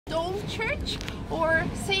Church or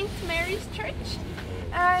St. Mary's Church,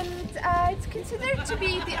 and it's considered to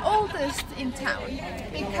be the oldest in town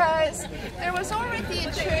because there was already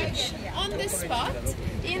a church on this spot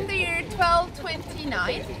in the year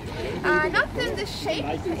 1229. Not in this shape,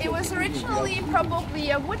 it was originally probably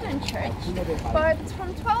a wooden church, but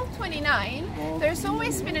from 1229 there's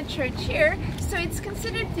always been a church here, so it's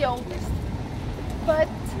considered the oldest. But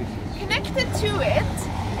connected to it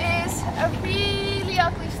is a really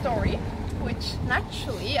ugly story, which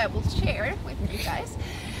naturally I will share with you guys.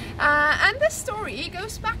 And the story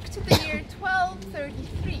goes back to the year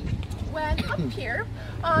 1233, when up here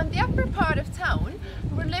on the upper part of town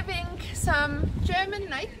were living some German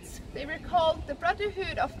knights. They were called the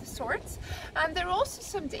Brotherhood of the Swords, and there were also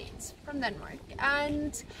some Danes from Denmark.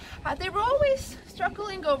 And they were always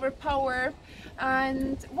struggling over power,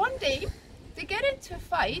 and one day they get into a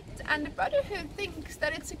fight, and the Brotherhood thinks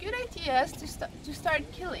that it's a good idea to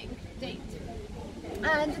start killing Danes.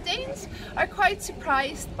 And the Danes are quite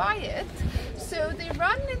surprised by it, so they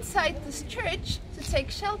run inside this church to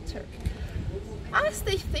take shelter. As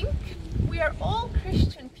they think we are all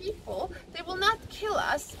Christian people, they will not kill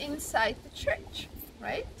us inside the church,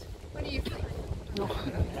 right? What do you think?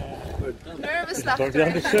 Nervous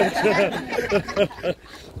laughter.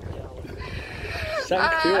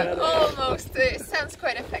 Almost. It sounds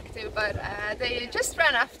quite effective, but they just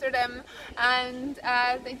ran after them, and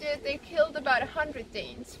they killed about 100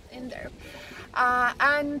 Danes in there.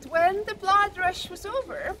 And when the blood rush was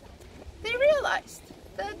over, they realized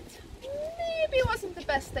that maybe it wasn't the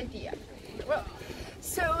best idea. Well,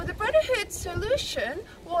 so the Brotherhood's solution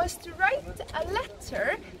was to write a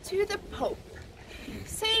letter to the Pope,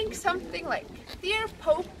 saying something like, "Dear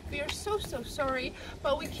Pope, we are so sorry,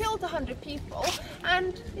 but we killed 100 people,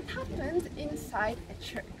 and it happened inside a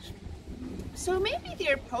church. So maybe,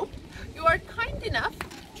 dear Pope, you are kind enough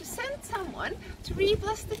to send someone to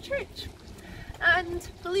re-bless the church." And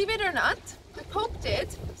believe it or not, the Pope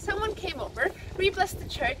did. Someone came over, re-blessed the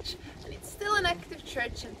church, and it's still an active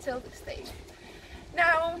church until this day.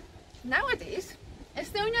 Now, nowadays,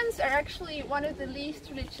 Estonians are actually one of the least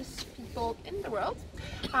religious people in the world,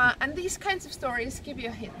 and these kinds of stories give you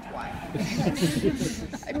a hint why.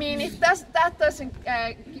 I mean, if that doesn't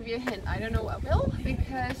give you a hint, I don't know what will,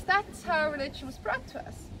 because that's how religion was brought to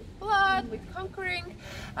us. Blood, with conquering.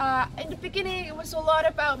 In the beginning it was a lot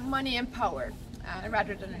about money and power,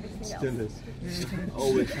 rather than anything else. Still is.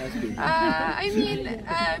 Always has been. I mean,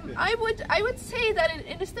 I would say that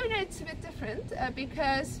in Estonia it's a bit different,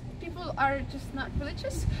 because people are just not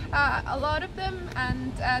religious, a lot of them,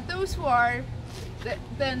 and those who are,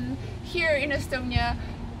 then here in Estonia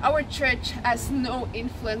our church has no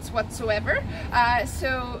influence whatsoever,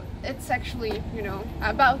 so it's actually, you know,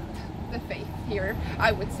 about the faith here,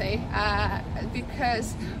 I would say,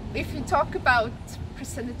 because if you talk about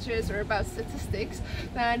percentages or about statistics,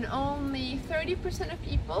 then only 30% of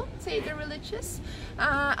people say they're religious.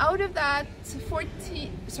 Out of that,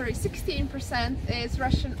 16% is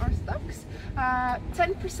Russian Orthodox,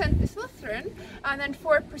 10% is Lutheran, and then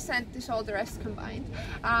 4% is all the rest combined.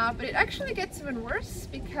 But it actually gets even worse,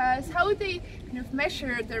 because how they kind of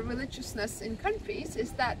measure their religiousness in countries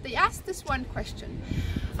is that they ask this one question,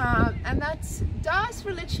 and that's, does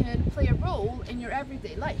religion play a role in your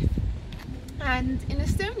everyday life? And in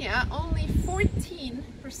Estonia, only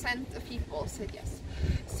 14% of people said yes.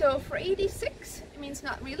 So for 86, it means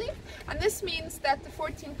not really. And this means that the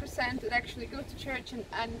 14% that actually go to church and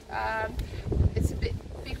it's a big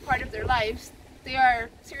part of their lives, they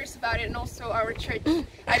are serious about it. And also our church,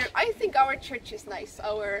 I think our church is nice.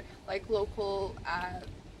 Our like local,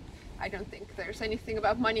 I don't think there's anything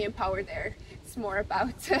about money and power there. It's more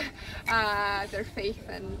about their faith,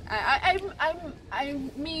 and I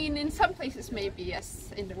mean, in some places maybe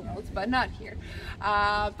yes, in the world, but not here.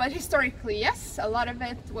 But historically, yes, a lot of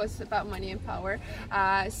it was about money and power.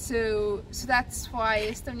 So that's why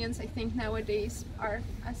Estonians, I think, nowadays are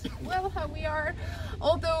as well how we are.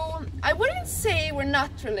 Although I wouldn't say we're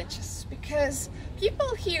not religious, because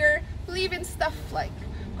people here believe in stuff like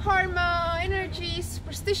karma, energy,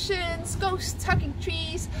 superstitions, ghosts, hugging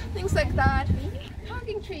trees, things like that.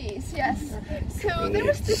 Hugging trees, yes. So there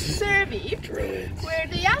was this survey where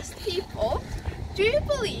they asked people, do you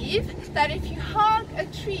believe that if you hug a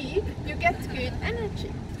tree, you get good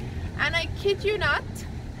energy? And I kid you not,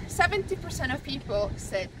 70% of people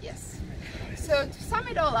said yes. So to sum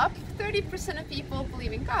it all up, 30% of people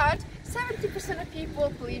believe in God, 70% of people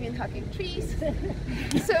believe in hugging trees.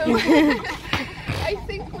 So I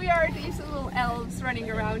think we are these little elves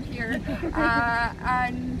running around here,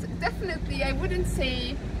 and definitely I wouldn't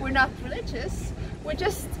say we're not religious. We're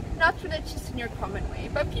just not religious in your common way,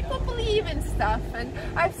 but people believe in stuff, and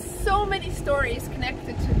I have so many stories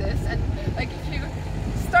connected to this, and like if you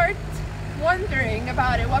start wondering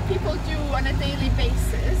about it, what people do on a daily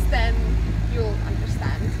basis, then you'll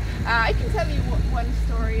understand. I can tell you one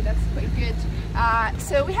story that's quite good.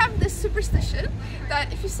 So we have this superstition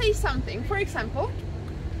that if you say something, for example,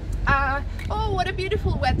 oh, what a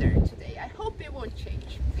beautiful weather today, I hope it won't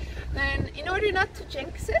change. Then in order not to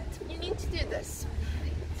jinx it, you need to do this.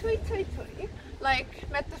 Tui tui tui. Like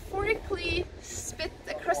metaphorically spit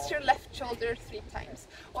across your left shoulder 3 times.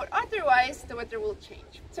 Or otherwise the weather will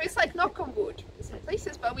change. So it's like knock on wood in some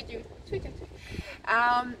places, but we do tui tui tui.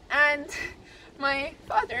 And my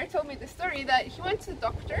father told me the story that he went to the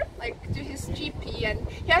doctor, like to his GP, and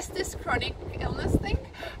he has this chronic illness thing,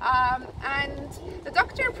 and the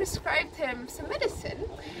doctor prescribed him some medicine,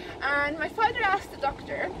 and my father asked the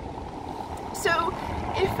doctor, so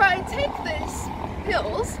if I take these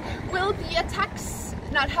pills, will the attacks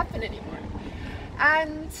not happen anymore?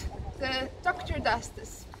 And the doctor does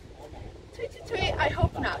this. Tweet, tweet, I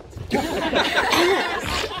hope not.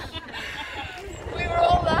 We were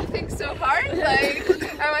all laughing so hard, like,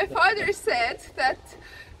 and my father said that,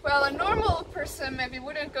 well, a normal person maybe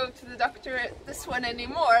wouldn't go to the doctor at this one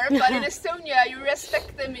anymore, but in Estonia you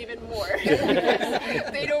respect them even more.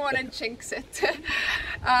 They don't want to jinx it.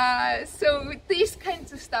 So these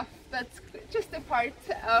kinds of stuff, that's just a part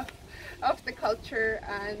of the culture,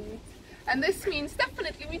 and this means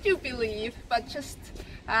definitely we do believe, but just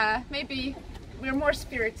maybe we're more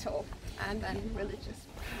spiritual and then religious.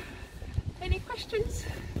 Any questions?